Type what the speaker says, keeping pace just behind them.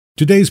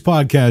Today's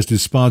podcast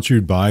is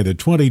sponsored by the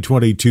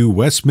 2022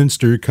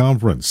 Westminster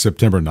Conference,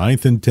 September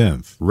 9th and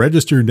 10th.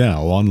 Register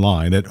now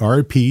online at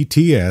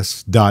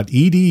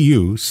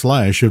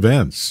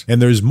rpts.edu/events.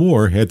 And there's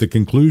more at the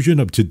conclusion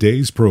of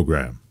today's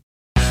program.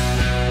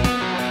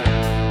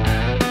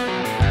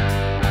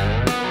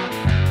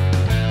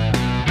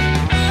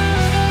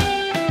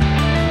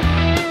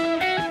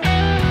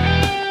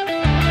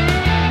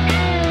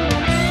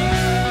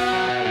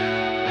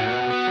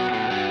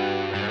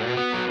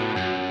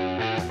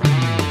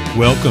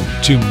 Welcome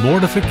to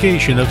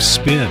Mortification of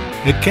Spin,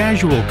 a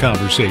casual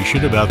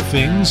conversation about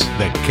things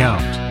that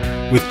count,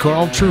 with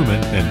Carl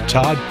Trueman and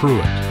Todd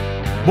Pruitt.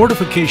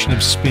 Mortification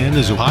of Spin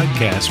is a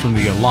podcast from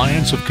the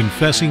Alliance of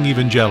Confessing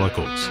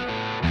Evangelicals.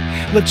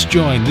 Let's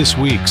join this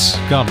week's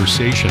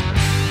conversation.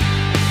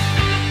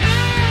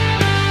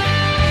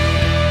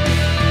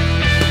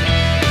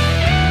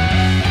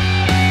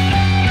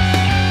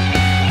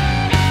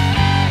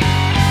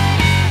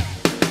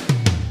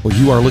 Well,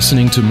 you are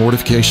listening to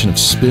Mortification of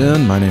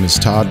Spin. My name is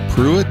Todd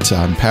Pruitt.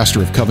 I'm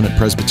pastor of Covenant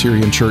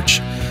Presbyterian Church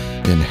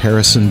in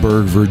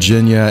Harrisonburg,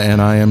 Virginia, and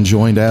I am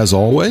joined, as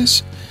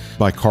always,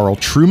 by Carl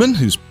Trueman,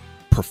 who's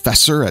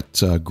professor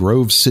at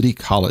Grove City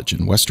College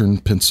in Western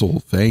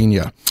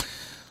Pennsylvania.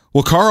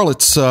 Well, Carl,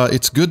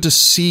 it's good to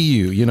see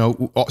you. You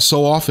know,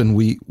 so often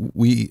we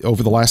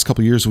over the last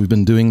couple of years, we've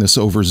been doing this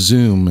over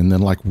Zoom, and then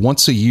like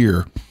once a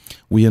year,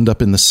 we end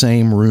up in the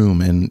same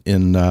room in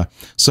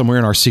somewhere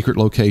in our secret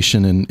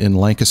location in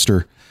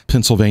Lancaster,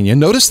 Pennsylvania.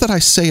 And notice that I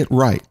say it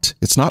right.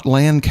 It's not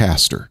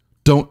Lancaster.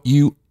 Don't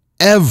you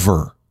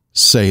ever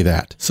say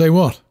that. Say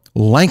what?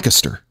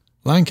 Lancaster.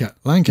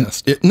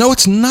 Lancaster. No,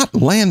 it's not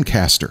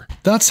Lancaster.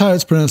 That's how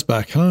it's pronounced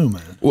back home,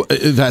 man. Well,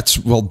 back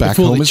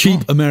Before home the is cheap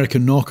wrong.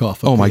 American knockoff.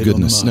 Oh my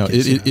goodness! No,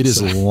 it is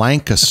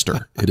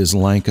Lancaster. It is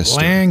Lancaster.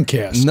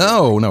 Lancaster.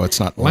 No, it's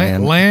not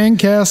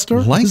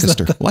Lancaster.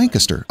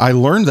 Lancaster. I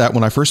learned that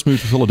when I first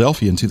moved to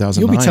Philadelphia in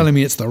 2009. You'll be telling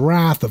me it's the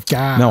wrath of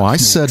God. No, I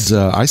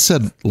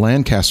said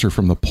Lancaster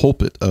from the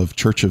pulpit of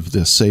Church of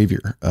the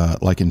Savior,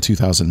 like in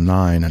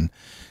 2009,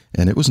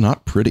 and it was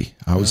not pretty.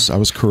 I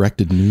was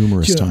corrected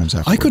numerous times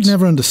afterwards. I could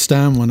never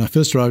understand when I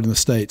first arrived in the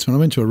States. When I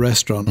went to a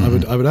restaurant, I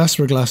would ask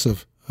for a glass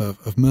of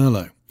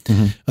Merlot,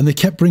 and they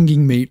kept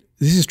bringing me.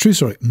 This is a true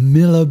story.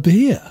 Miller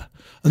beer,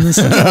 and then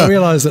suddenly I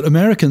realized that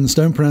Americans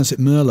don't pronounce it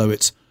Merlot.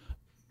 It's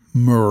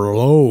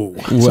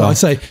Merlot. So I'd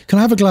say, "Can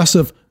I have a glass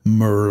of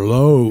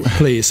Merlot,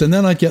 please?" And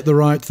then I'd get the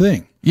right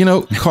thing. You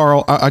know,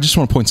 Carl, I just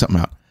want to point something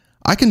out.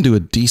 I can do a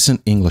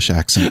decent English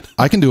accent.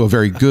 I can do a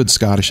very good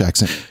Scottish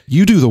accent.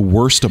 You do the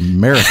worst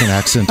American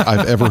accent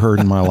I've ever heard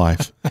in my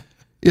life.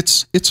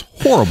 It's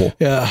horrible.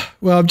 Yeah.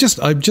 Well, I'm just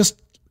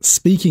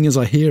speaking as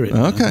I hear it.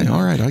 Okay.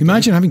 All right.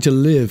 Imagine having to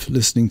live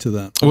listening to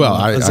that. Well,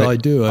 I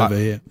do over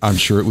here. I'm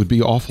sure it would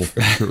be awful.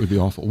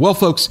 Well,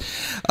 folks,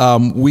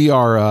 we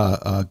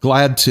are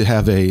glad to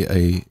have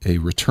a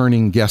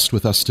returning guest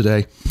with us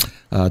today.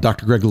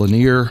 Dr. Greg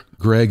Lanier.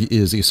 Greg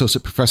is the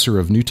Associate Professor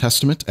of New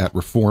Testament at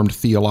Reformed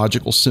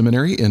Theological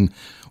Seminary in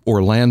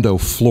Orlando,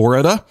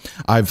 Florida.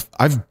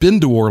 I've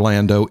been to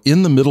Orlando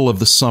in the middle of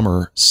the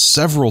summer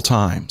several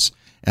times,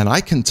 and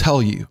I can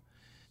tell you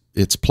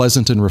it's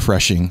pleasant and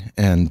refreshing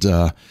and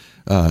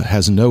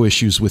has no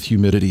issues with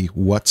humidity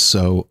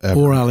whatsoever.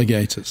 Or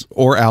alligators.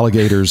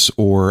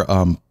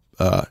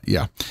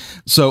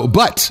 So,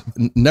 but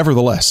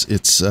nevertheless,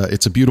 it's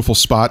a beautiful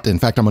spot. In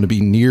fact, I'm going to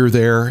be near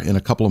there in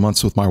a couple of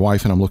months with my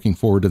wife, and I'm looking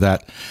forward to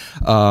that.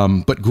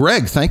 But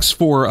Greg, thanks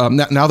for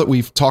now that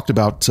we've talked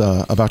about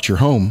your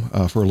home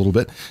for a little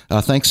bit.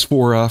 Thanks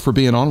for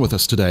being on with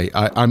us today.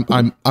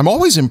 I'm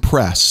always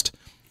impressed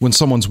when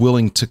someone's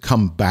willing to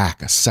come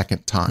back a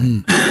second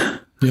time.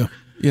 Yeah.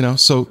 You know,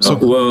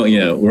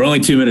 we're only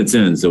 2 minutes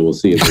in, so we'll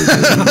see.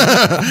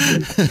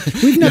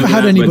 We've never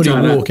had anybody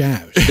walk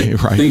out.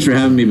 Right. Thanks for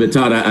having me. But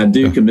Todd, I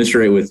do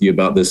commiserate with you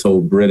about this whole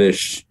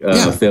British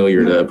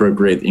failure to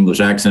appropriate the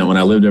English accent. When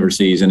I lived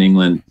overseas in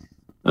England,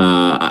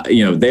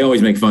 they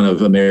always make fun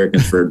of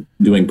Americans for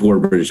doing poor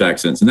British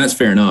accents, and that's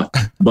fair enough.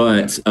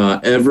 But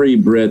every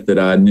Brit that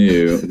I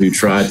knew who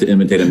tried to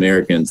imitate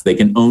Americans, they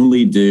can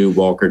only do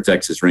Walker,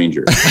 Texas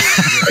Ranger.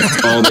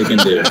 That's all they can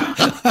do.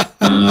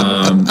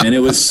 And it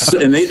was,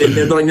 and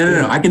they're like,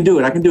 no, I can do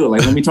it. Like,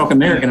 let me talk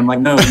American. I'm like,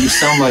 no, you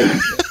sound like.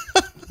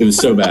 It was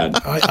so bad.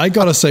 I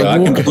gotta say,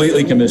 I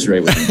completely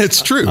commiserate with him.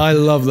 It's true. I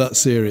love that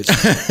series.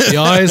 The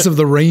eyes of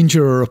the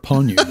Ranger are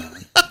upon you, man.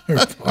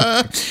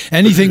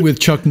 Anything with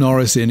Chuck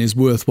Norris in is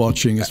worth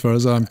watching, as far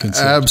as I'm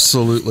concerned.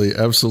 Absolutely.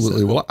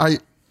 Well, I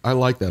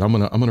like that. I'm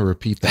gonna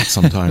repeat that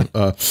sometime.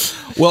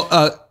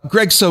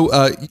 Greg,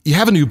 so you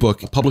have a new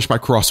book published by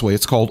Crossway.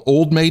 It's called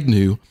Old Made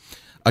New: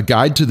 A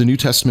Guide to the New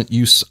Testament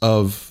Use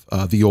of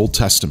the Old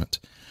Testament.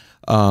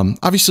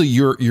 Obviously,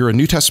 you're a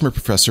New Testament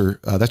professor.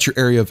 That's your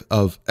area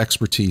of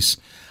expertise.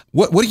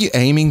 What are you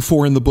aiming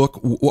for in the book?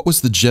 What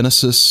was the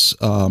genesis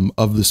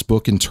of this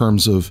book in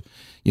terms of,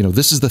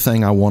 this is the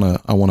thing I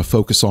want to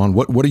focus on.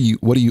 What are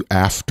you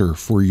after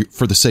for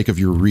the sake of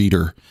your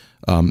reader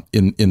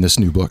in this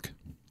new book?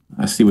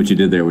 I see what you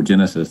did there with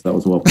Genesis. That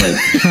was well played.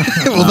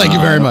 Well, thank you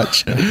very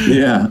much.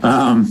 Yeah.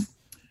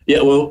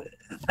 Yeah, well,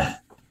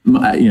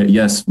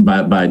 yes,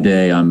 by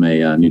day I'm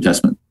a New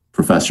Testament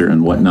professor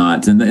and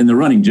whatnot. And the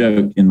running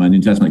joke in my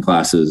New Testament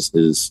classes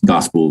is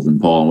Gospels and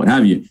Paul and what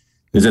have you,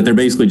 is that they're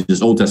basically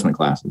just Old Testament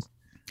classes.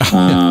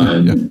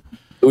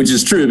 Which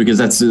is true, because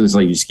it's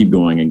like you just keep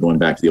going and going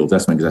back to the Old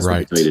Testament, because that's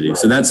what the way to do.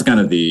 So that's kind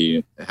of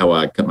how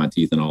I cut my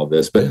teeth in all of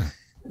this. But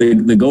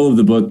the goal of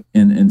the book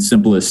in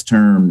simplest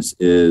terms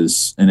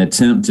is an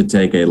attempt to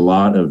take a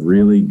lot of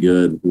really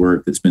good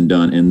work that's been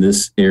done in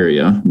this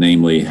area,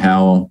 namely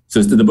so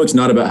the book's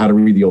not about how to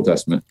read the Old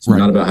Testament. It's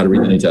not about how to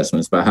read the New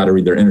Testament. It's about how to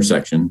read their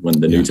intersection when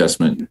the New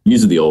Testament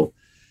uses the Old.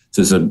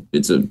 So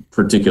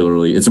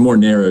it's more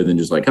narrow than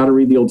just like how to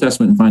read the Old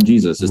Testament and find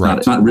Jesus. It's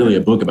not really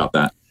a book about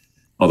that,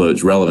 although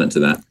it's relevant to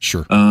that.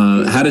 Sure.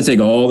 How to take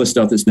all the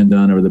stuff that's been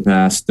done over the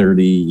past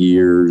 30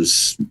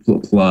 years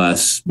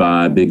plus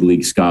by big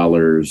league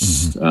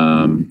scholars,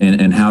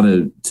 and how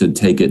to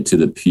take it to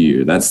the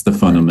pew. That's the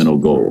fundamental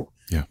goal,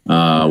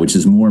 which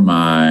is more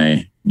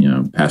my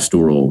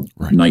pastoral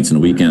nights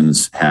and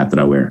weekends hat that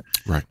I wear.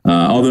 Right.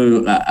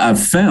 Although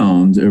I've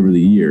found over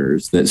the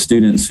years that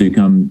students who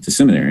come to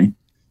seminary,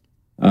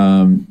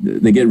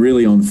 they get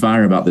really on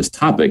fire about this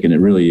topic, and it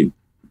really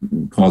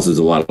causes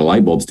a lot of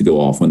light bulbs to go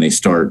off when they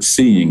start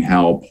seeing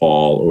how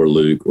Paul or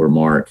Luke or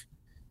Mark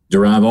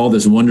derive all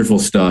this wonderful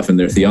stuff in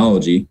their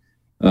theology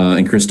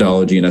and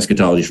Christology and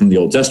eschatology from the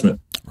Old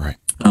Testament. Right.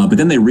 But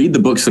then they read the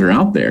books that are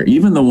out there,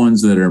 even the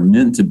ones that are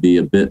meant to be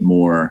a bit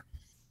more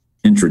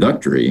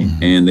introductory,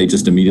 and they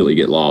just immediately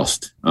get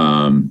lost.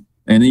 And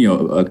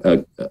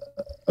a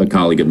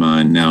colleague of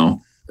mine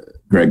now,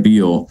 Greg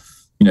Beale,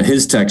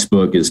 his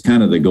textbook is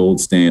kind of the gold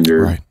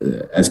standard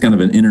as kind of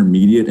an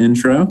intermediate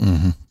intro.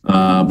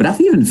 But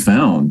I've even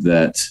found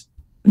that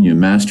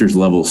master's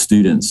level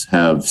students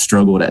have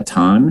struggled at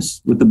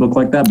times with the book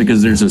like that,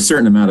 because there's a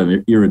certain amount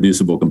of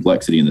irreducible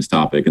complexity in this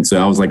topic. And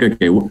so I was like,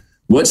 okay,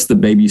 what's the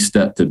baby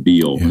step to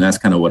Beale? And that's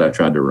kind of what I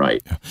tried to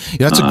write.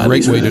 Yeah, that's a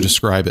great way to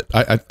describe it.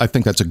 I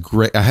think that's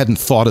I hadn't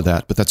thought of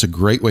that, but that's a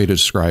great way to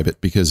describe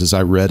it, because as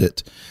I read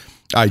it,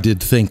 I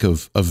did think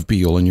of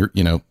Beale,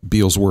 and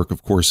Beale's work,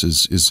 of course,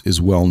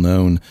 is well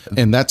known.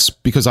 And that's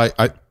because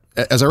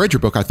as I read your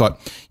book, I thought,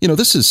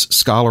 this is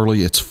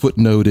scholarly, it's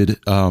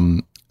footnoted.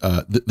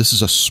 This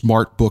is a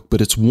smart book,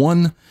 but it's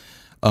one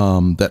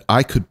that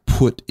I could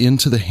put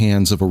into the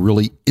hands of a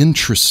really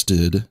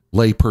interested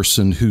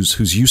layperson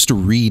who's used to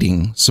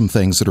reading some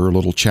things that are a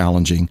little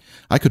challenging.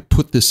 I could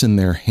put this in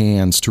their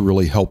hands to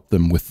really help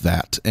them with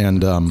that.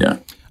 And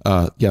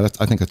I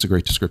think that's a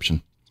great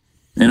description.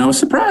 And I was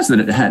surprised that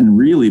it hadn't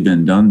really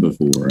been done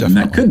before. Definitely. And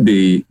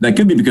that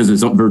could be because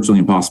it's virtually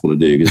impossible to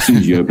do. Because as soon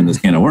as you open this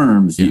can of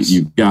worms,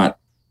 you've got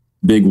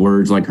big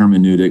words like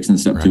hermeneutics and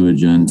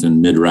Septuagint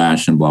and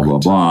midrash and blah, blah,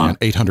 blah. And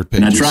 800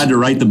 pages. And I tried to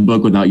write the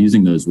book without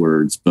using those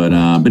words. But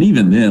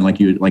even then,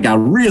 I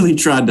really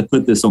tried to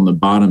put this on the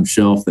bottom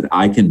shelf that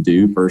I can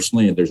do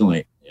personally. And there's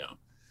only,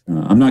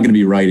 I'm not going to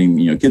be writing,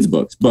 kids'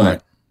 books.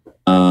 But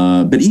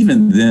but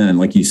even then,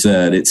 like you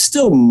said, it's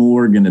still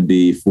more going to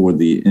be for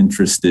the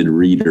interested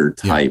reader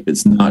type.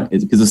 It's not,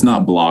 because it's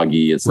not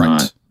bloggy. It's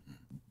not.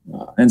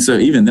 And so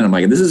even then, I'm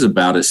like, this is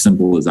about as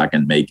simple as I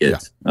can make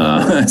it.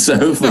 So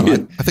hopefully,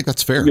 I think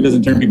that's fair. It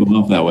doesn't turn people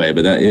off that way.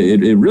 But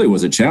it really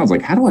was a challenge.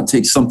 Like, how do I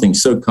take something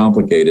so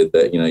complicated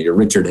that your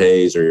Richard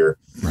Hayes or your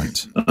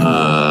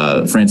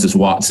Francis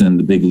Watson,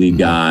 the big league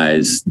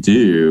guys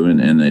do,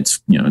 and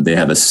it's they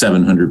have a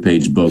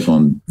 700-page book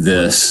on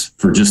this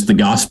for just the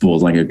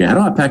Gospels. Like, okay, how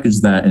do I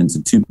package that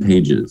into 2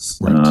 pages?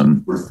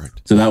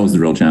 So that was the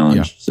real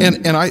challenge. Yeah. So.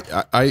 And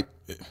I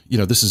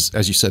this is,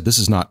 as you said, this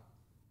is not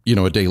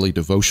a daily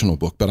devotional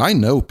book, but I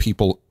know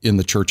people in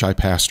the church I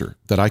pastor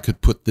that I could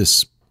put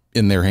this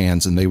in their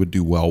hands and they would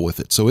do well with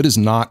it. So it is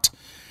not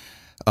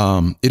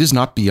beyond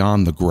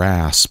the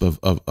grasp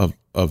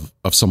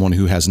of someone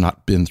who has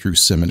not been through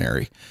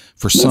seminary.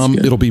 For some,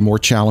 it'll be more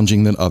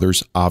challenging than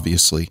others,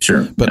 obviously.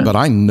 Sure. But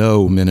I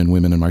know men and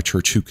women in my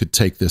church who could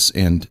take this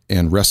and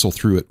wrestle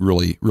through it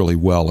really, really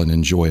well and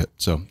enjoy it.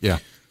 So, yeah.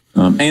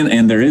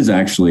 And there is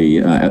actually,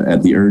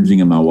 at the urging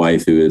of my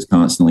wife, who is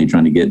constantly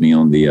trying to get me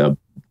on the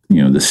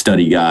the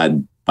study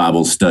guide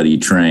Bible study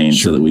train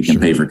so that we can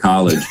pay for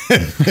college.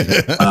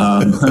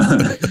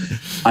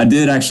 I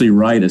did actually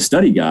write a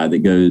study guide that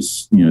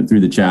goes,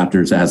 through the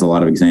chapters. It has a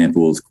lot of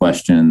examples,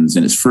 questions,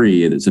 and it's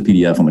free. It's a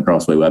PDF on the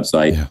Crossway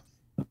website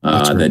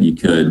that you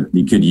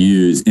could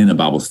use in a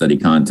Bible study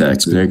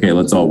context. Okay,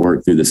 let's all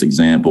work through this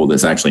example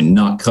that's actually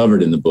not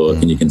covered in the book,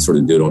 and you can sort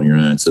of do it on your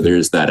own. So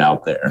there's that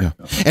out there. Yeah.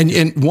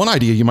 And one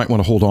idea you might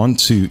want to hold on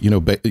to,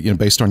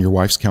 based on your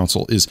wife's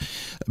counsel, is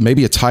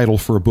maybe a title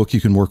for a book you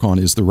can work on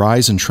is The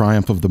Rise and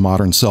Triumph of the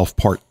Modern Self,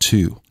 Part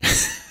 2.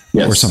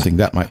 Yes. Or something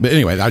that might. But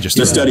anyway, I just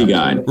the study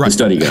guide. Right. The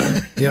study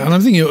guide. Yeah, and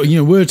I'm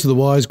thinking, word to the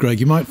wise,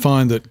 Greg. You might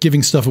find that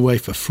giving stuff away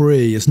for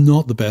free is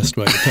not the best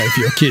way to pay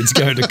for your kids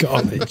going to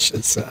college.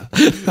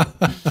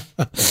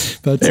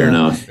 But fair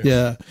enough.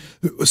 Yeah.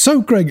 So,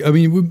 Greg,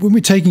 when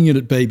we're taking it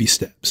at baby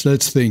steps,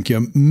 let's think.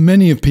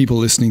 Many of people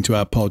listening to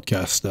our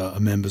podcast are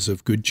members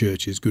of good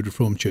churches, good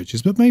Reformed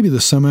churches, but maybe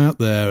there's some out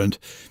there, and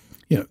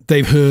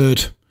they've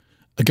heard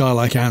a guy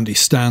like Andy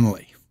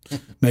Stanley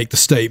make the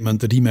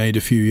statement that he made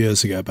a few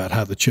years ago about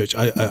how the church,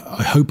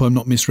 I hope I'm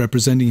not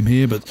misrepresenting him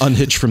here, but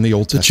unhitch from the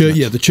Old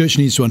Testament. The church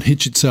needs to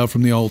unhitch itself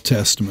from the Old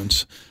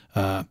Testament.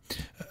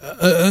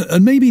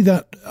 And maybe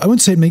that, I won't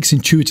say it makes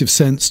intuitive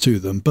sense to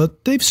them,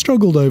 but they've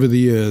struggled over the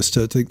years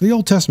to think the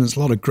Old Testament's a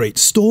lot of great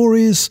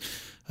stories.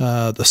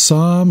 The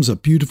Psalms are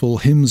beautiful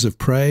hymns of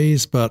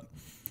praise, but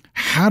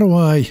how do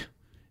I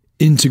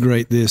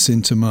integrate this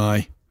into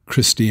my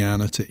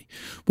Christianity?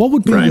 What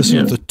would be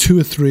the two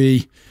or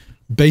three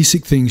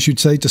basic things you'd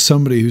say to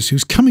somebody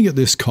who's coming at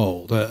this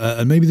cold,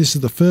 and maybe this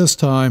is the first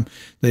time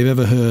they've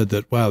ever heard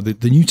that, wow,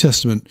 the New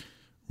Testament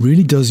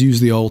really does use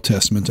the Old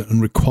Testament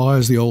and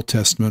requires the Old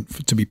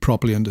Testament to be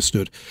properly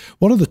understood.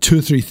 What are the two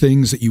or three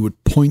things that you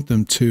would point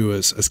them to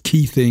as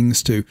key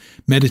things to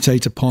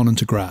meditate upon and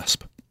to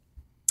grasp?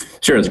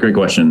 Sure, that's a great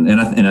question,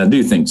 and I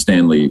do think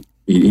Stanley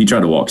he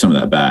tried to walk some of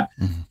that back,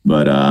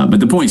 but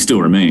the point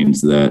still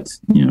remains that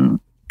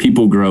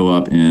people grow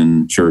up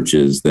in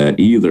churches that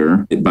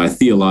either by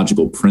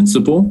theological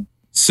principle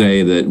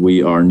say that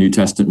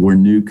we're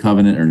New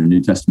Covenant or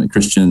New Testament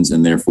Christians,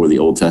 and therefore the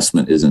Old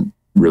Testament isn't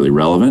really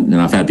relevant.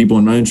 And I've had people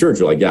in my own church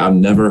who are like, yeah, I've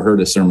never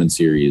heard a sermon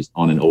series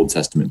on an Old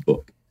Testament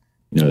book.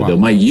 They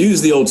might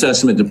use the Old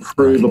Testament to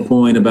prove a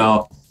point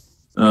about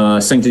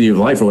sanctity of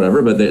life or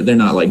whatever, but they're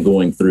not like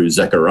going through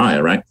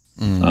Zechariah, right?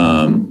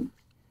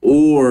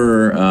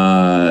 Or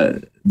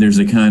there's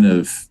a kind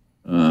of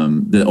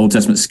the Old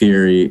Testament's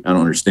scary. I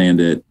don't understand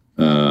it.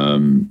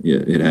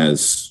 It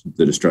has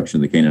the destruction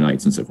of the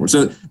Canaanites and so forth.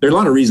 So there are a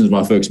lot of reasons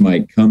why folks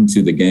might come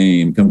to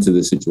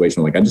this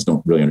situation like, I just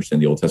don't really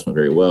understand the Old Testament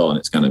very well, and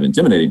it's kind of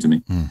intimidating to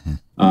me.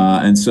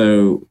 And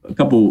so a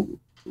couple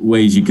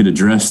ways you could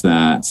address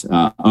that,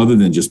 other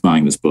than just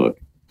buying this book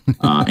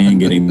and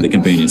getting the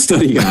companion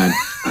study guide.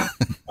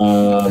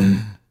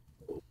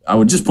 I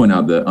would just point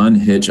out the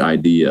unhitch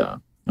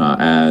idea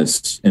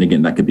and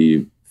again, that could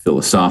be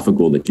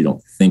philosophical, that you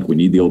don't think we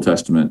need the Old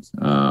Testament,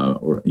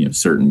 or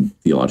certain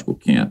theological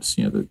camps,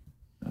 the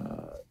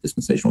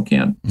dispensational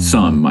camp.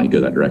 Some might go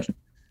that direction,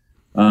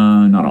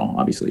 not all,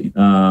 obviously,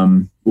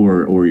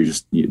 or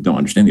you don't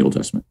understand the Old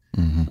Testament.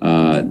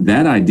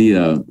 That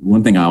idea,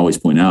 one thing I always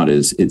point out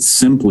is it's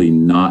simply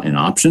not an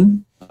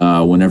option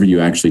whenever you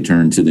actually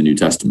turn to the New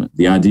Testament.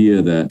 The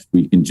idea that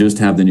we can just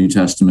have the New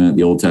Testament,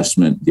 the Old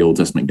Testament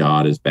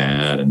God is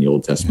bad, and the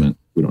Old Testament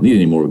we don't need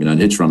anymore, we can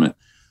unhitch from it.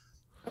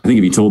 I think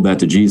if you told that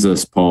to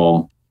Jesus,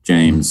 Paul,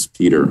 James,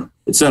 Peter,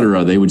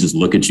 etc., they would just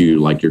look at you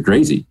like you're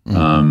crazy,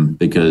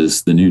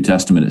 because the New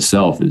Testament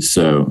itself is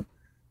so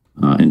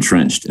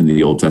entrenched in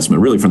the Old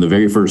Testament. Really, from the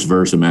very first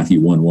verse of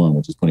Matthew 1:1,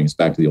 which is pointing us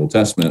back to the Old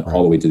Testament,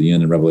 all the way to the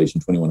end in Revelation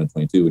 21 and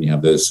 22, when you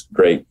have those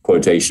great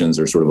quotations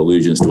or sort of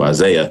allusions to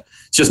Isaiah,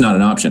 it's just not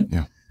an option.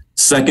 Yeah.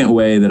 Second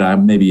way that I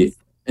maybe,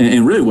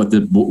 and really what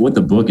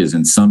the book is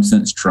in some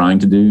sense trying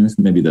to do,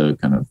 maybe the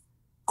kind of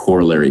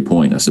corollary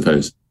point, I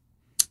suppose,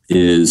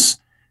 is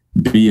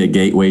be a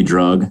gateway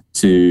drug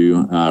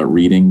to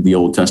reading the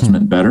Old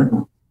Testament better.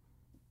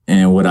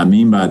 And what I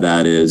mean by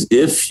that is,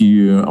 if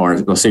you are,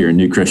 let's say you're a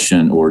new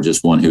Christian or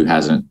just one who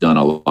hasn't done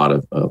a lot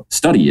of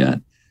study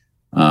yet,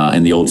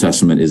 and the Old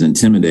Testament is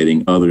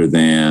intimidating other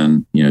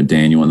than,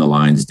 Daniel in the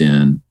lion's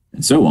den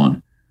and so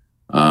on.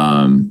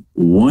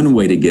 One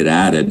way to get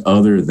at it,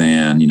 other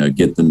than,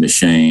 get the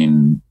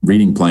M'Cheyne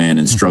reading plan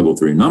and struggle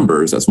through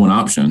numbers, that's one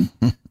option.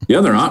 The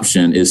other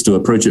option is to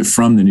approach it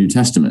from the New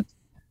Testament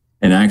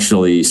and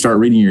actually start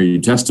reading your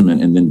New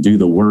Testament and then do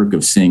the work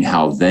of seeing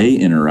how they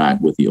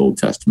interact with the Old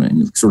Testament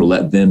and sort of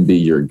let them be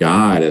your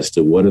guide as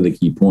to what are the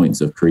key points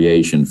of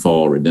creation,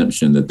 fall,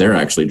 redemption that they're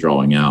actually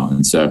drawing out.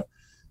 And so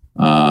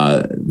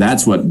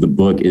that's what the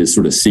book is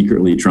sort of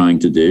secretly trying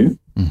to do,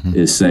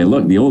 is say,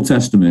 look, the Old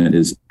Testament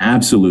is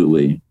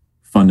absolutely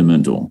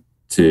fundamental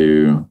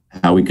to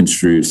how we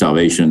construe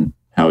salvation,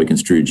 how we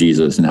construe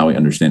Jesus, and how we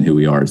understand who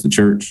we are as the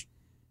church.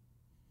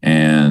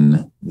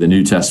 And the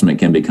New Testament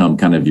can become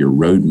kind of your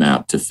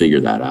roadmap to figure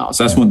that out.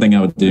 So that's one thing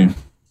I would do.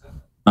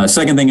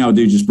 Second thing I would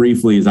do just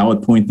briefly is I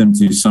would point them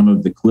to some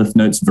of the Cliff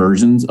Notes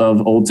versions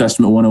of Old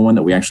Testament 101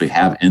 that we actually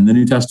have in the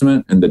New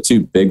Testament. And the two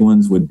big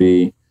ones would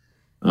be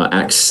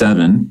Acts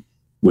 7,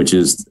 which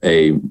is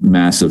a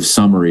massive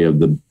summary of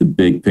the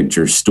big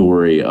picture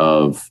story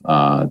of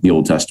the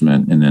Old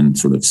Testament. And then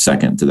sort of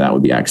second to that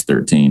would be Acts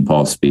 13,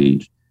 Paul's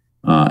speech,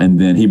 and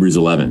then Hebrews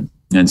 11.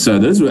 And so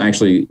those would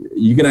actually,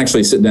 you can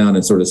actually sit down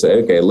and sort of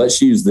say, okay, let's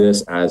use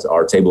this as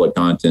our table of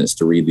contents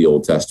to read the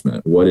Old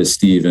Testament. What is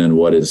Stephen?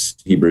 What is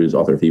Hebrews,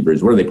 author of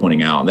Hebrews? What are they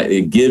pointing out?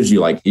 It gives you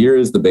like, here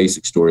is the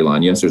basic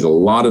storyline. Yes, there's a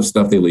lot of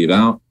stuff they leave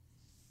out,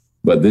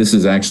 but this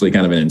is actually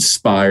kind of an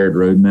inspired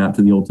roadmap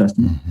to the Old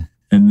Testament.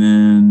 And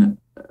then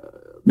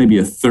maybe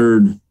a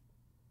third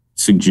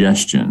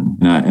suggestion,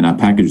 and I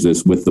packaged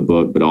this with the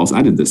book, but also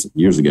I did this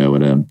years ago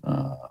at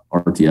a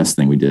RTS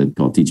thing we did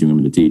called Teaching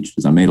Women to Teach,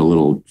 is I made a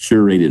little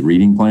curated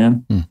reading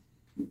plan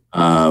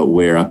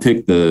where I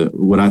picked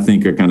what I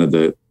think are kind of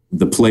the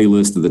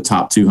playlist of the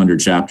top 200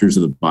 chapters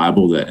of the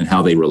Bible and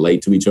how they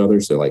relate to each other.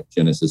 So like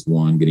Genesis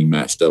 1 getting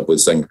matched up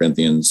with 2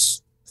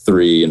 Corinthians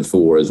 3 and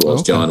 4, as well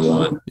as John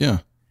 1. Yeah.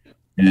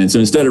 And so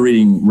instead of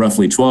reading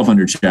roughly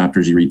 1,200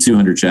 chapters, you read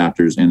 200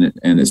 chapters, and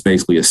it's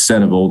basically a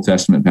set of Old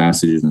Testament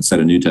passages and a set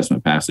of New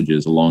Testament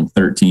passages along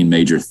 13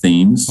 major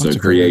themes. So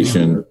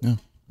creation,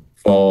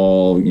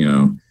 fall,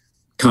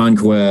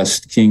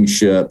 conquest,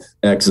 kingship,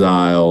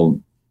 exile,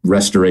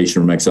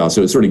 restoration from exile.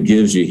 So it sort of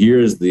gives you,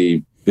 here's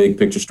the big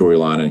picture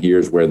storyline, and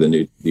here's where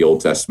the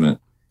Old Testament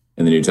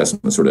and the New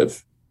Testament sort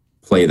of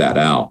play that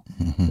out.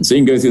 Mm-hmm. And so you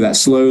can go through that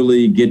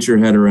slowly, get your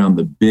head around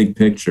the big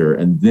picture,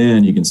 and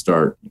then you can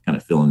start kind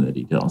of filling in the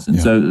details. And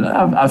so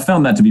I've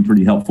found that to be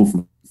pretty helpful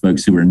for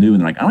folks who are new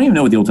and they're like, I don't even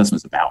know what the Old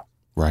Testament's about.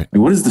 Right.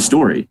 Like, what is the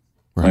story?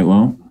 Right. Like,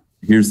 well,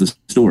 here's the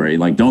story.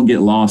 Like, don't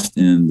get lost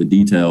in the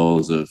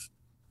details of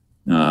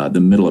the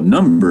middle of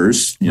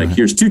Numbers. Like,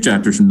 here's 2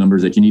 chapters from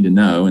Numbers that you need to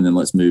know, and then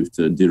let's move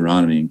to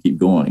Deuteronomy and keep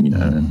going,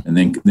 and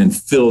then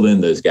fill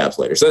in those gaps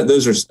later. So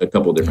those are a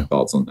couple of different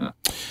thoughts on that.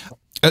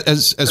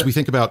 As we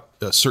think about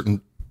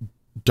certain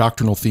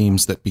doctrinal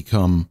themes that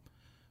become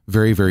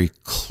very, very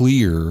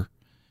clear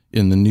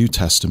in the New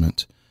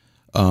Testament,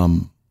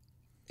 and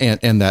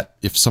that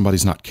if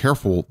somebody's not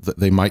careful, that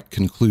they might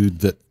conclude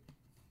that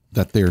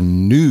they're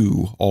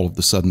new all of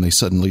a sudden, they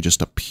suddenly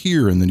just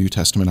appear in the New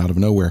Testament out of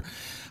nowhere.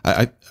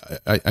 I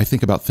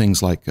think about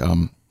things like,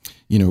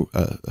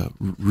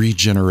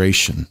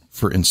 regeneration,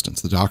 for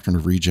instance, the doctrine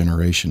of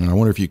regeneration. And I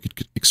wonder if you could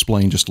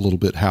explain just a little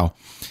bit how,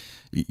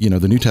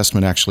 the New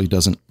Testament actually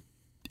doesn't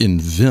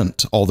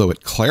invent, although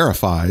it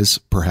clarifies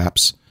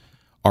perhaps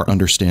our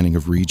understanding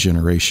of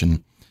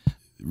regeneration.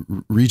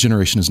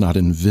 Regeneration is not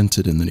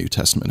invented in the New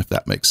Testament, if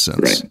that makes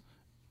sense.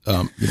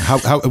 Right.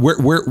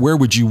 Where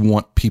would you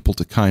want people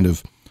to kind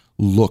of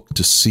look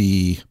to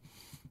see,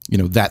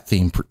 that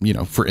theme,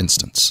 for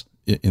instance,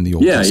 in the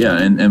Old Testament?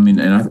 Yeah. And I mean,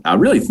 and I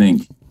really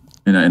think,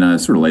 and I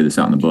sort of lay this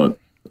out in the book,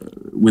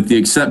 with the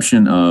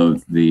exception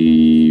of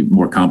the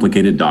more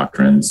complicated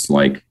doctrines,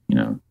 like,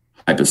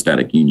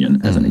 hypostatic union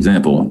as an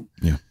example,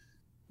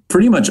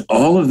 pretty much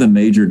all of the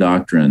major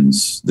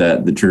doctrines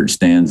that the church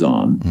stands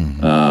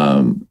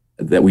on,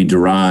 that we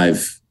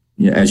derive,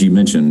 as you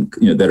mentioned,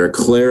 that are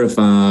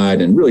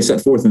clarified and really set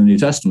forth in the New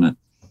Testament.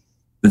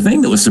 The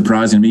thing that was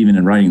surprising to me, even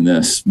in writing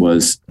this,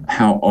 was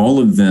how all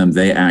of them,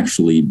 they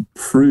actually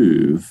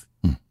prove,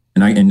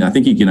 and I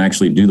think you can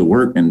actually do the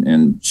work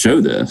and show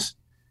this,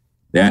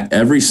 that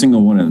every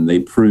single one of them, they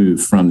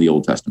prove from the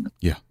Old Testament.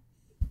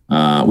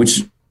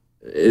 Which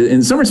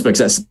in some respects,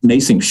 that may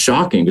seem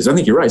shocking, because I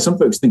think you're right. Some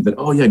folks think that,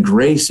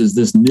 grace is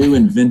this new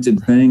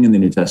invented thing in the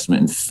New Testament,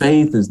 and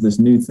faith is this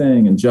new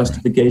thing, and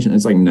justification.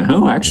 It's like,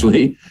 no,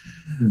 actually,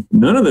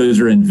 none of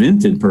those are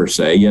invented per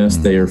se. Yes,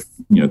 they are,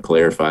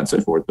 clarified and so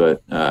forth.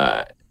 But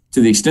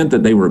to the extent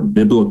that they were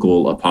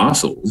biblical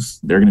apostles,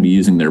 they're going to be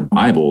using their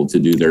Bible to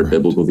do their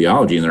biblical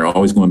theology, and they're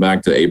always going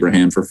back to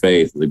Abraham for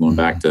faith. They're going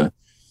back to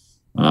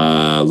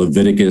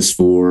Leviticus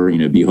for,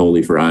 be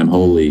holy for I am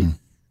holy.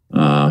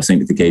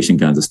 Sanctification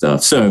kinds of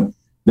stuff. So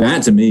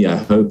that, to me, I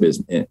hope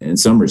is in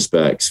some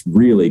respects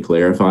really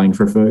clarifying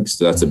for folks.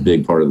 So that's a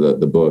big part of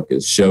the book,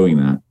 is showing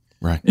that.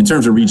 Right. In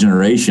terms of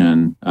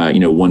regeneration,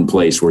 one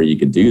place where you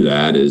could do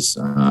that is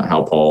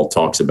how Paul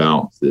talks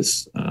about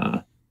this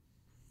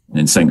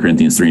in 2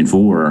 Corinthians 3 and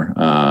 4,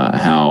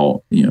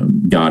 how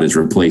God is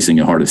replacing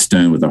a heart of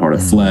stone with a heart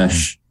of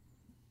flesh.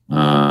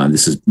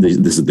 This is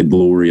the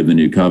glory of the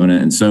new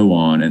covenant, and so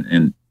on.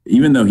 And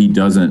even though he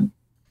doesn't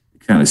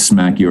kind of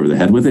smack you over the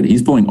head with it,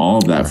 he's pulling all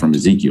of that from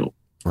Ezekiel,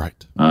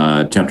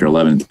 chapter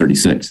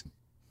 11:36,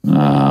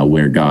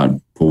 where God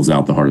pulls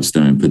out the heart of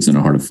stone, puts in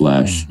a heart of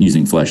flesh,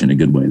 using flesh in a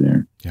good way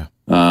there.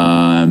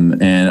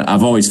 And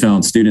I've always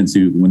found students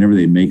who, whenever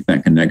they make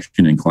that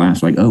connection in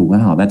class, like, oh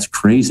wow, that's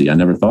crazy, I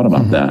never thought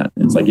about that.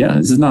 And it's like,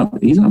 he's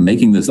not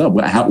making this up.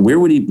 Where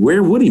would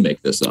he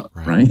make this up?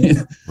 Right.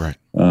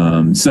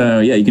 So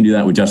you can do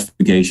that with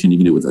justification. You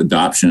can do it with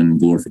adoption,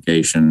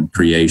 glorification,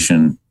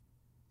 creation,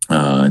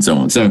 and so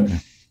on. So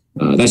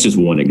that's just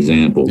one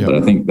example. But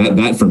I think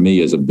that for me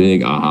is a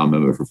big aha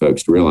moment for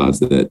folks to realize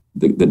that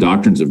the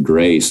doctrines of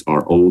grace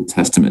are Old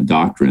Testament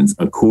doctrines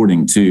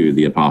according to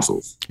the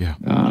apostles.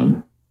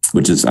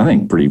 Which is, I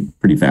think,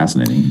 pretty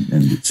fascinating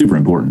and super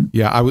important.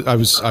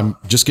 I'm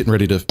just getting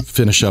ready to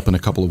finish up in a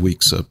couple of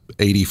weeks a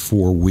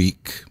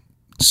 84-week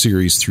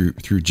series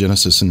through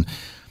Genesis, and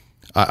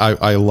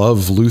I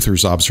love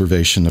Luther's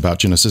observation about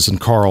Genesis. And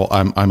Carl,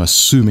 I'm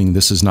assuming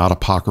this is not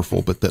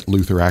apocryphal, but that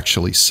Luther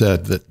actually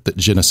said that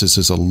Genesis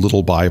is a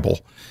little Bible,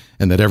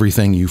 and that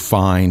everything you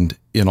find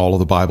in all of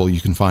the Bible you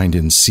can find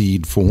in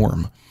seed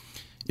form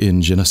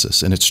in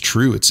Genesis. And it's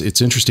true.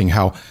 It's interesting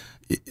how,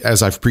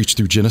 as I've preached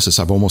through Genesis,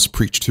 I've almost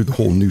preached through the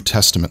whole New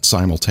Testament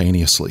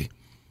simultaneously,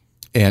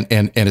 and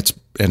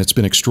it's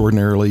been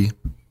extraordinarily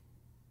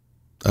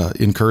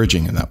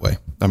encouraging in that way.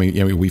 I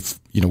mean,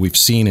 we've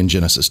seen in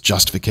Genesis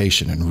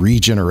justification and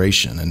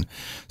regeneration and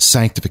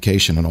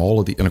sanctification and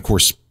all of and of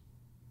course,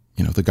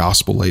 the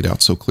gospel laid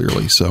out so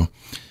clearly. So,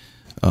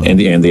 and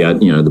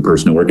the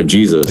personal work of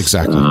Jesus,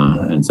 exactly,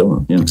 and so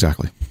on.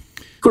 Exactly.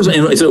 Of course,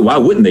 and so why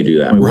wouldn't they do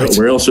that? I mean,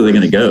 where else are they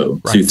going to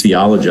go to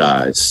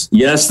theologize?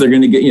 Yes, they're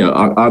going to get.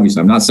 Obviously,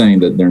 I'm not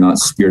saying that they're not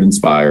Spirit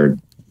inspired.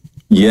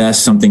 yes,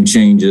 something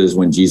changes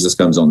when Jesus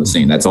comes on the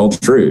scene. That's all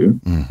true.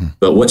 Mm-hmm.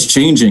 But what's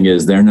changing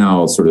is they're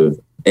now sort of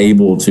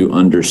able to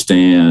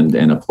understand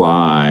and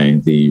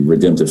apply the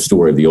redemptive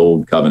story of the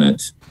old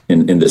covenant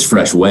in this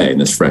fresh way, in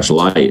this fresh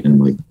light,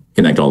 and like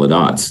connect all the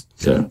dots.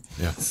 So,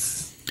 yeah.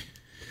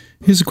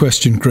 Here's a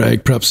question,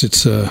 Greg. Perhaps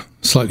it's a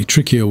slightly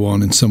trickier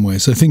one in some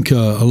ways. I think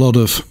a lot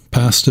of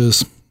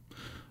pastors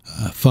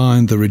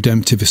find the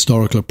redemptive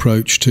historical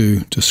approach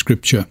to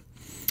Scripture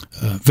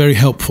very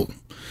helpful,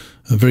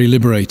 very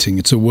liberating.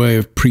 It's a way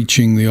of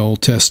preaching the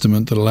Old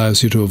Testament that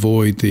allows you to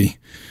avoid the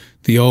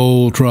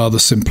old, rather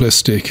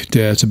simplistic,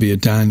 dare to be a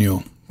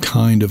Daniel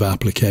kind of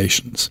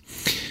applications.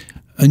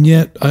 And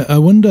yet, I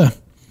wonder,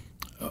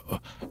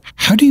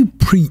 how do you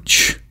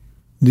preach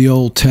the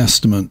Old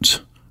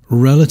Testament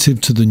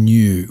relative to the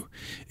New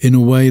in a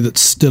way that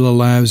still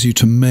allows you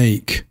to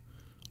make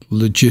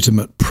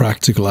legitimate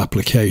practical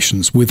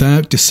applications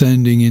without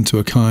descending into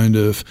a kind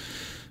of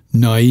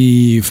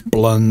naive,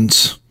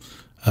 blunt,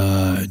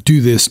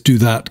 do this, do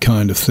that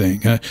kind of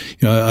thing?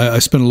 I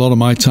spent a lot of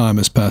my time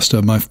as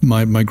pastor.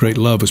 My great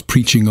love was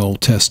preaching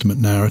Old Testament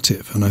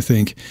narrative. And I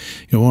think,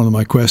 one of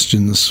my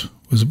questions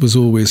was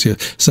always,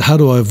 so how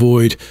do I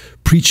avoid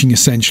preaching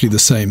essentially the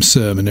same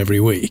sermon every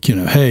week?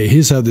 Hey,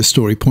 here's how this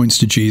story points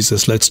to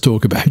Jesus. Let's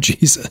talk about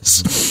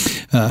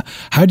Jesus.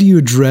 How do you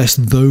address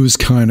those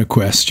kind of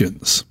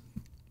questions?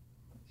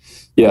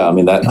 Yeah, I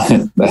mean, that's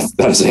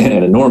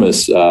an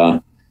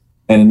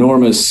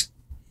enormous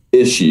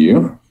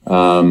issue.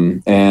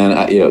 And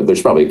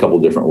there's probably a couple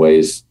of different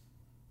ways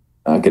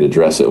I could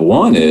address it.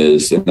 One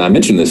is, and I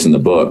mentioned this in the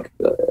book,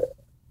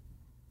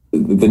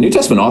 the New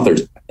Testament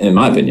authors, in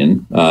my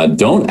opinion,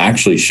 don't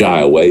actually shy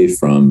away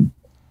from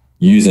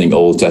using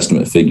Old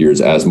Testament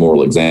figures as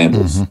moral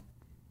examples.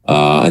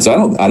 Mm-hmm. And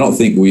so I don't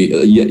think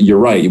you're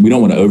right. We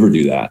don't want to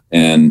overdo that.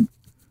 And,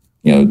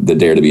 the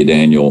dare to be a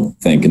Daniel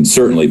thing can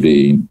certainly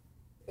be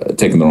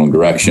taken the wrong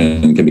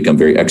direction, can become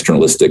very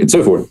externalistic and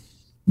so forth.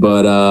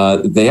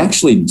 But they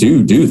actually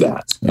do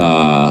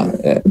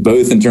that,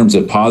 both in terms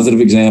of positive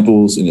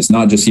examples, and it's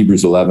not just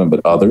Hebrews 11,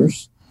 but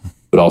others,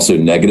 but also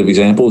negative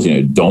examples.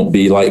 Don't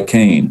be like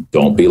Cain,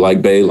 don't be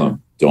like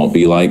Balaam, don't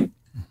be like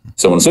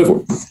so on and so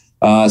forth.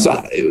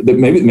 So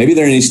maybe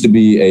there needs to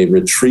be a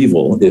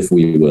retrieval, if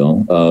we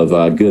will,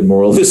 of good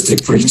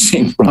moralistic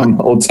preaching from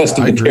Old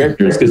Testament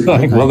characters, because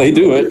they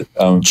do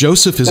it.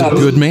 Joseph is a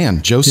good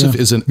man. Joseph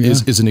is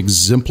an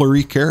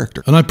exemplary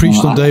character. And I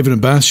preached on David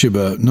and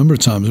Bathsheba a number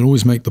of times and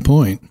always make the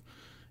point,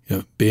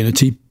 being a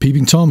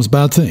peeping Tom is a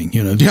bad thing.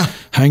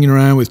 Hanging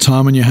around with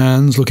time on your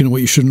hands, looking at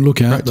what you shouldn't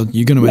look at,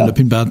 you're going to end up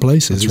in bad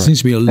places. It seems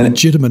to be a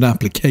legitimate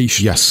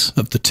application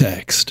of the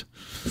text.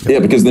 Yeah,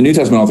 because the New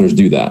Testament authors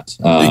do that.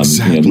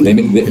 Exactly.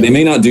 They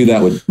may not do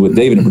that with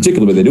David in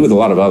particular, but they do with a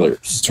lot of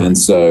others. And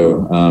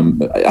so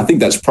I think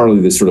that's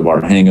partly this sort of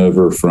our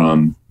hangover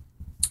from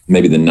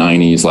maybe the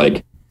 90s,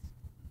 like,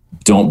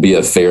 don't be a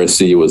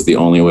Pharisee was the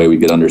only way we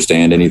could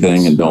understand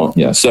anything. And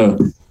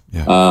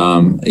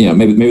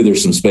maybe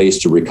there's some space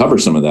to recover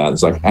some of that.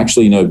 It's like,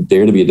 actually,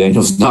 dare to be a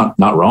Daniel is not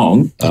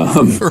wrong.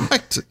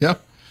 Right. Yeah.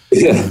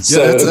 Yeah.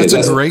 So, that's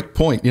a great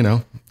point, Yeah.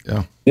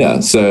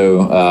 Yeah.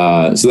 So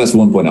that's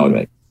one point I would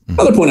make.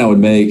 Another point I would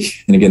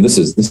make, and again, this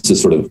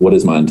is sort of what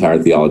is my entire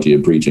theology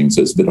of preaching,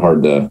 so it's a bit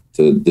hard to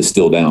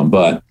distill down.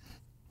 But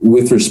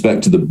with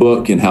respect to the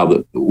book and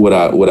how what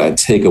I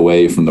take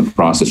away from the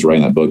process of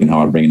writing that book and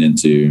how I bring it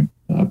into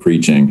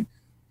preaching,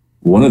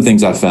 one of the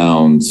things I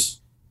found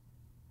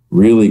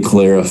really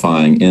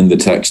clarifying in the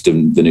text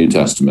of the New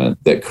Testament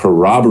that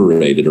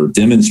corroborated or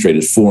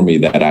demonstrated for me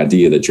that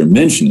idea that you're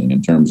mentioning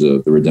in terms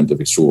of the redemptive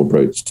historical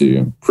approach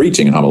to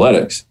preaching and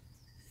homiletics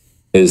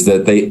is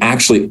that they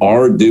actually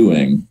are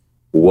doing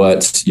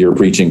what your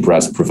preaching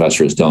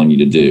professor is telling you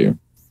to do.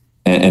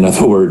 And in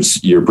other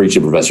words, your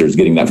preaching professor is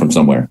getting that from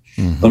somewhere.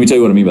 Mm-hmm. Let me tell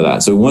you what I mean by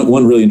that. So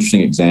one really interesting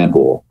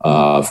example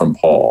from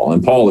Paul.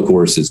 And Paul, of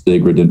course, is the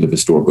big redemptive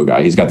historical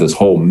guy. He's got this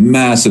whole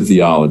massive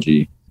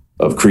theology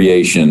of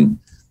creation,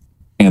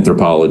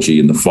 anthropology,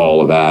 and the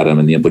fall of Adam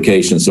and the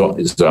implications. So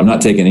I'm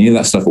not taking any of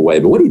that stuff away.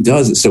 But what he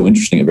does that's so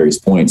interesting at various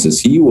points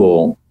is he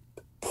will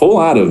pull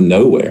out of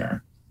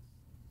nowhere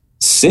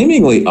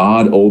seemingly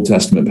odd Old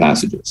Testament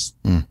passages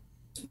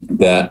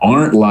that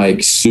aren't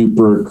like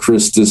super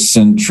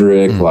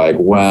Christocentric, like,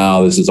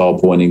 wow, this is all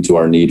pointing to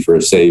our need for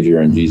a savior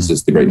and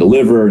Jesus, the great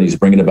deliverer, and he's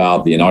bringing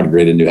about the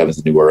inaugurated new heavens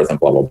and new earth and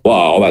blah, blah,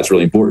 blah. All that's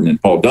really important.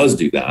 And Paul does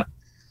do that.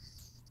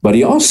 But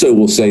he also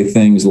will say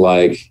things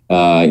like,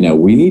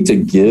 we need to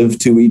give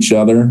to each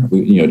other.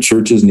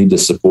 Churches need to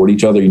support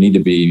each other. You need to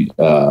be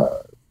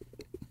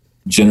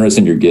generous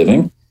in your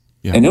giving.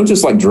 Yeah. And he'll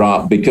just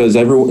drop because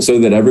so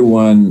that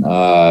everyone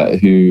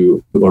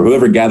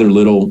whoever gathered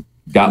little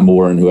got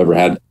more, and whoever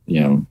had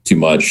too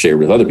much shared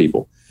with other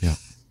people. Yeah.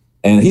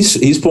 And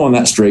he's pulling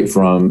that straight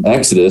from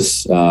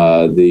Exodus,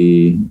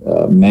 the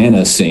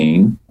manna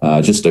scene.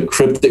 Just a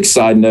cryptic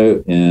side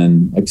note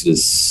in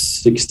Exodus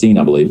 16,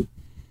 I believe,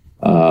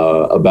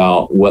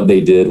 about what they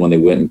did when they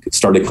went and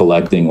started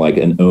collecting like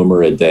an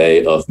omer a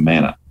day of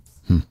manna.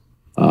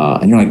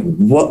 And you're like,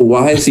 what?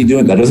 Why is he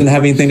doing that? Doesn't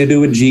have anything to do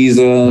with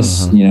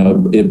Jesus.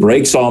 It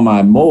breaks all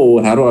my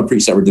mold. How do I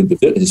preach that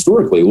redemptive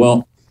historically?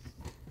 Well,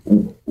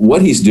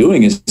 what he's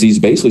doing is he's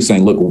basically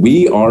saying, look,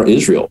 we are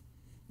Israel.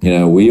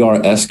 We are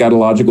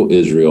eschatological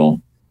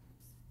Israel.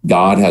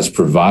 God has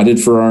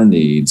provided for our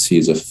needs.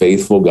 He's a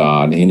faithful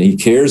God, and he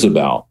cares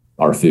about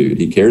our food.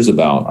 He cares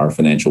about our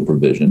financial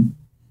provision.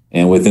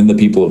 And within the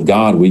people of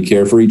God, we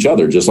care for each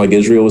other, just like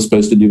Israel was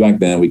supposed to do back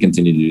then. We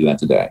continue to do that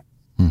today.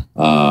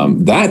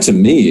 That to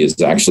me is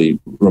actually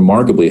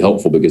remarkably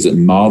helpful because it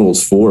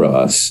models for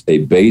us a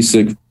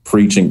basic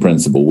preaching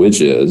principle,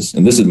 which is,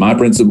 and this is my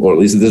principle, or at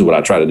least this is what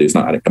I try to do. It's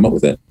not I didn't come up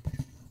with it.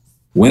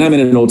 When I'm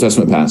in an Old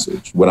Testament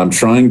passage, what I'm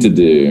trying to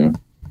do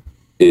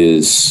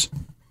is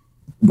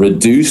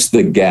reduce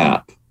the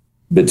gap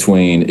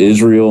between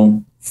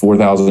Israel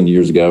 4,000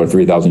 years ago or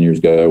 3,000 years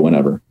ago, or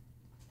whenever,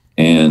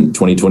 and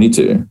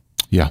 2022.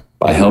 Yeah.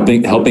 By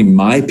helping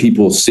my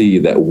people see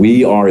that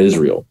we are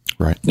Israel.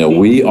 Right.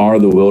 We are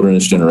the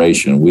wilderness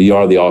generation. We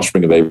are the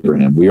offspring of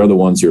Abraham. We are the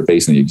ones who are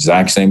facing the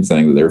exact same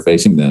thing that they're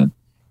facing then.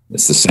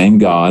 It's the same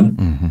God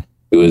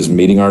who is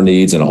meeting our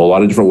needs in a whole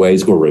lot of different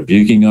ways, or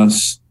rebuking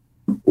us,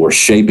 or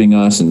shaping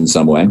us in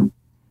some way.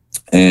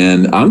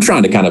 And I'm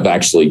trying to kind of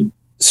actually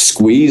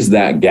squeeze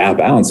that gap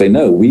out and say,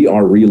 no, we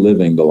are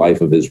reliving the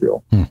life of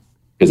Israel.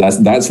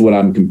 Because that's what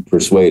I'm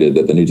persuaded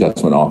that the New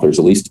Testament authors,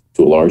 at least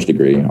to a large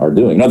degree, are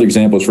doing. Another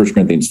example is 1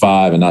 Corinthians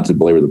 5, and not to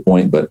belabor the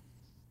point, but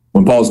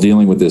when Paul's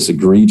dealing with this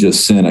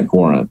egregious sin at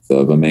Corinth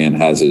of a man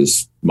has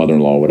his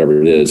mother-in-law, whatever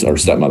it is, or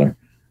stepmother,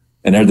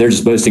 and they're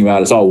just boasting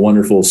about it's all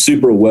wonderful,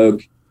 super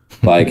woke,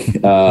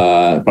 like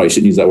probably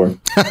shouldn't use that word.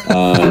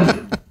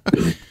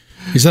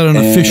 Is that an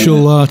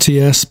official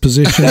RTS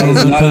position?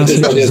 It's not an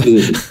official RTS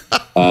position.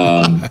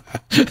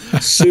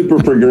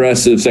 Super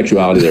progressive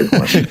sexuality there,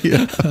 Corinth.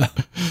 Yeah.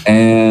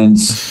 And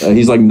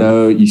he's like,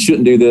 no, you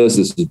shouldn't do this.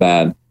 This is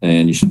bad.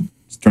 And you should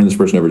turn this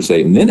person over to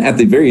Satan. And then at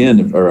the very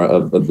end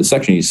of the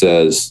section, he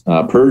says,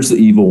 purge the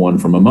evil one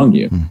from among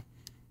you.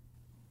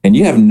 And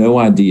you have no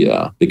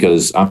idea,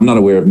 because I'm not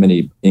aware of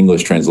many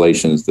English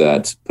translations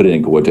that put it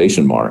in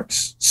quotation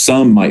marks.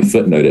 Some might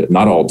footnote it.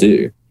 Not all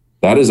do.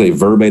 That is a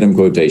verbatim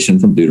quotation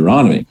from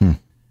Deuteronomy.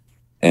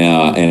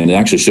 And it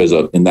actually shows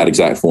up in that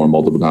exact form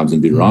multiple times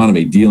in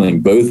Deuteronomy,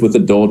 dealing both with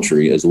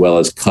adultery as well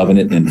as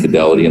covenant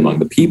infidelity among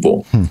the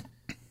people.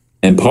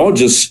 And Paul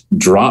just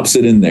drops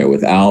it in there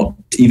without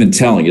even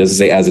telling. He doesn't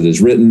say as it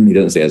is written. He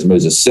doesn't say as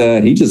Moses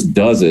said. He just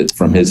does it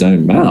from his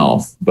own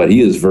mouth. But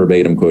he is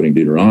verbatim quoting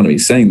Deuteronomy,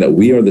 saying that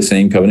we are the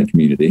same covenant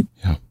community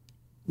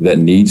that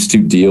needs to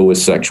deal with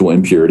sexual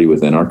impurity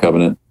within our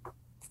covenant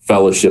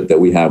fellowship that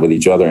we have with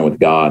each other and with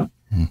God,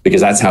 because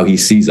that's how he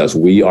sees us.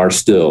 We are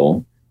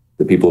still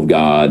the people of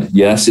God.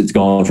 Yes, it's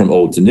gone from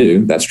old to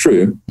new. That's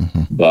true.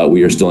 But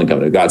we are still in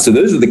covenant with God. So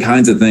those are the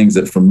kinds of things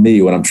that, for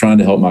me, what I'm trying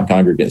to help my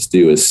congregants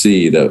do is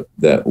see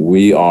that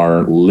we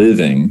are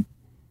living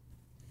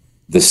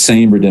the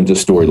same redemptive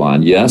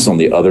storyline. Yes, on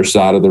the other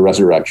side of the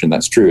resurrection,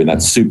 that's true. And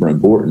that's super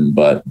important.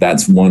 But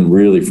that's one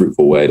really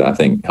fruitful way to, I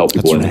think, help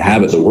people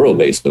inhabit the world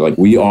basically. Like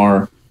we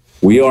are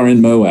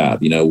in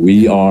Moab,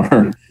 we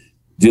are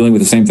dealing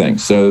with the same thing.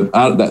 So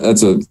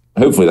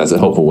hopefully that's a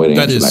helpful way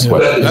to answer that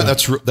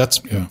question. That's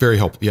very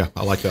helpful. Yeah,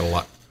 I like that a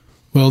lot.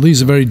 Well,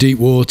 these are very deep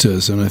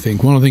waters, and I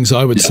think one of the things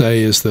I would say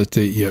is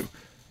that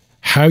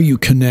how you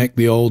connect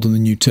the Old and the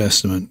New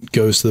Testament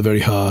goes to the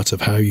very heart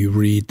of how you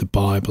read the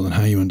Bible and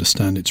how you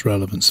understand its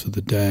relevance for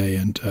the day.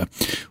 And I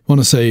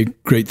want to say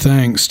great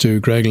thanks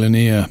to Greg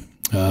Lanier,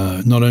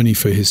 not only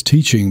for his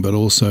teaching, but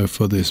also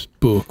for this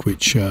book,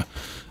 which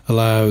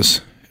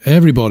allows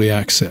everybody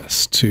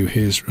access to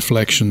his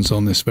reflections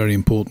on this very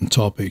important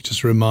topic.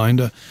 Just a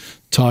reminder,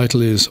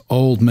 title is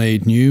Old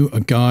Made New,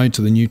 A Guide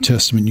to the New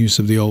Testament Use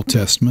of the Old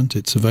Testament.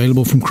 It's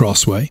available from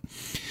Crossway.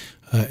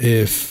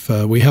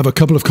 We have a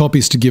couple of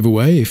copies to give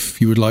away.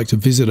 If you would like to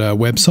visit our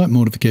website,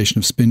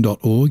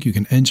 mortificationofspin.org, you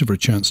can enter for a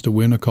chance to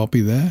win a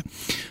copy there.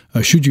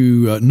 Should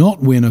you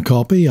not win a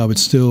copy, I would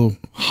still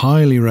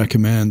highly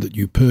recommend that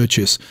you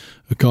purchase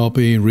a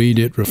copy, read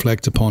it,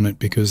 reflect upon it,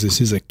 because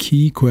this is a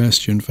key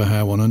question for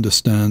how one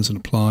understands and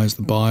applies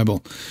the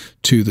Bible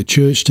to the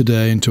church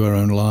today and to our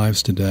own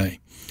lives today.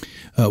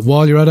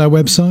 While you're at our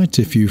website,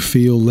 if you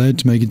feel led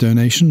to make a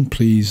donation,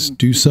 please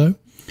do so.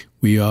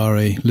 We are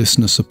a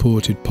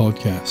listener-supported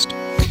podcast.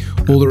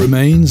 All that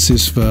remains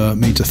is for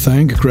me to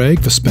thank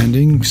Greg for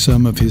spending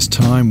some of his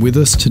time with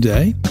us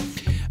today,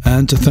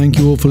 and to thank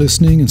you all for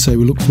listening and say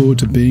we look forward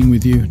to being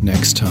with you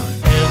next time.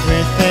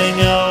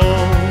 Everything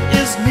old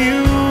is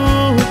new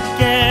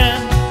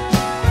again.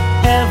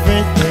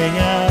 Everything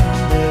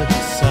under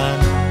the sun.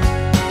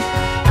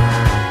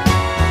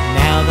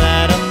 Now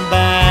that I'm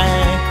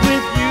back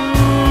with you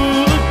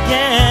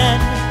again,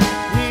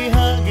 we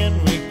hug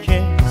and we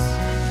kiss.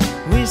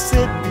 We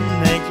sit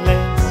and make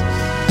lists.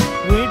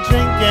 We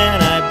drink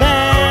and I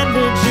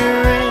bandage your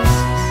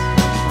wrists.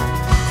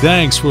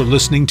 Thanks for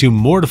listening to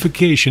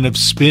Mortification of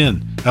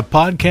Spin, a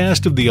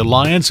podcast of the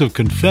Alliance of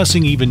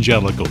Confessing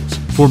Evangelicals.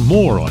 For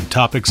more on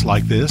topics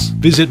like this,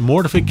 visit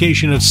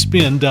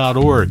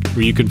mortificationofspin.org,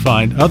 where you can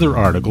find other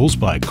articles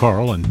by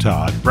Carl and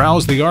Todd,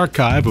 browse the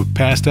archive of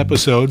past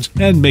episodes,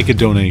 and make a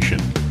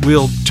donation.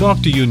 We'll talk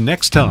to you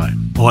next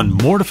time on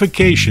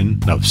Mortification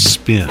of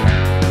Spin.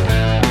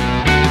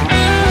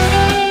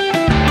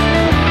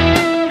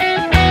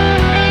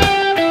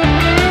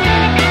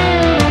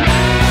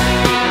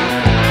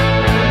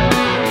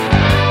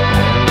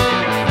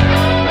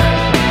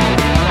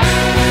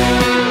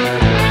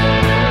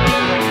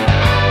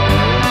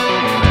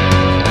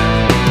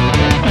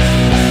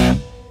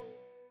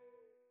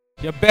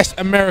 Your best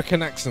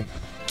American accent.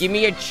 Give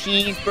me a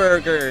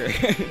cheeseburger.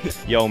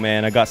 Yo,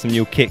 man, I got some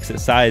new kicks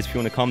at size. If you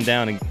want to come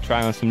down and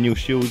try on some new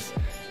shoes,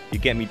 you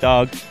get me,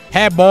 dog.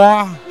 Hey,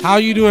 boy. How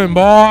you doing,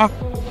 boy?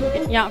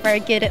 You're not very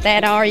good at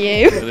that, are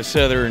you? The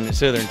southern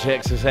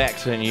Texas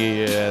accent,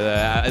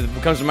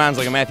 it comes to mind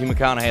like a Matthew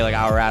McConaughey, like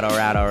all right.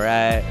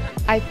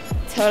 I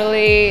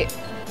totally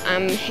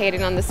am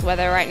hating on this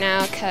weather right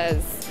now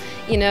because,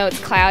 it's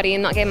cloudy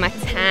and not getting my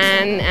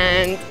tan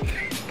and...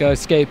 Go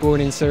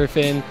skateboarding,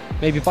 surfing,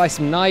 maybe buy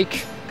some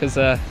Nike, because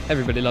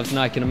everybody loves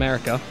Nike in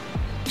America.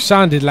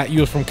 Sounded like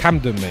you was from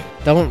Camden, mate.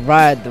 Don't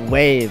ride the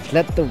waves,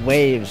 let the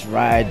waves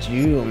ride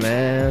you,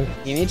 man.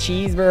 Give me a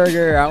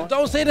cheeseburger.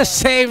 Don't say the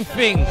same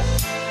thing.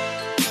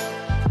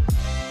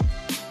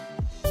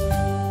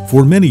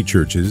 For many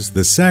churches,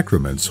 the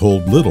sacraments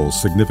hold little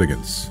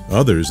significance.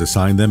 Others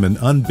assign them an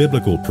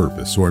unbiblical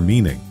purpose or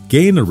meaning.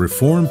 Gain a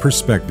Reformed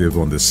perspective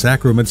on the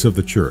sacraments of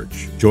the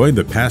Church. Join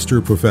the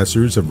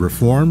pastor-professors of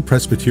Reformed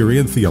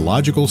Presbyterian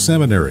Theological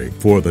Seminary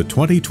for the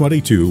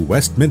 2022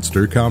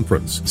 Westminster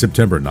Conference,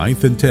 September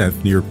 9th and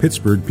 10th near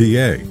Pittsburgh,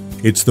 PA.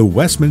 It's the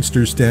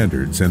Westminster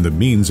Standards and the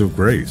Means of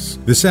Grace,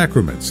 the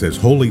sacraments as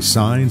holy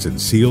signs and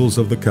seals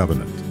of the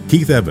covenant.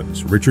 Keith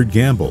Evans, Richard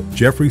Gamble,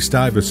 Jeffrey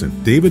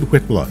Stuyvesant, David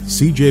Whitla,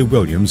 C.J.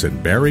 Williams,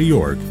 and Barry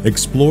York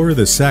explore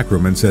the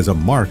sacraments as a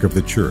mark of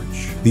the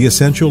Church, the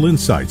essential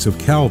insights of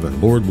Calvin,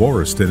 Lord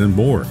Warriston, and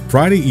more.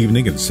 Friday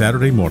evening and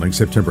Saturday morning,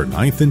 September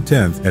 9th and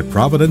 10th at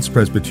Providence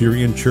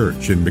Presbyterian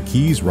Church in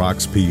McKees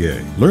Rocks,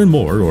 PA. Learn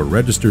more or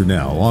register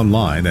now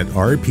online at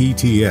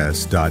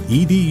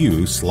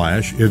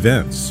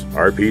rpts.edu/events.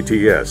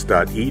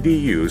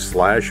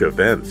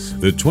 rpts.edu/events.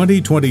 The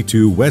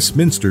 2022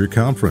 Westminster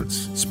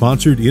Conference,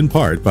 sponsored in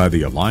part by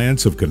the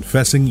Alliance of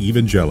Confessing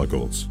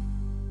Evangelicals.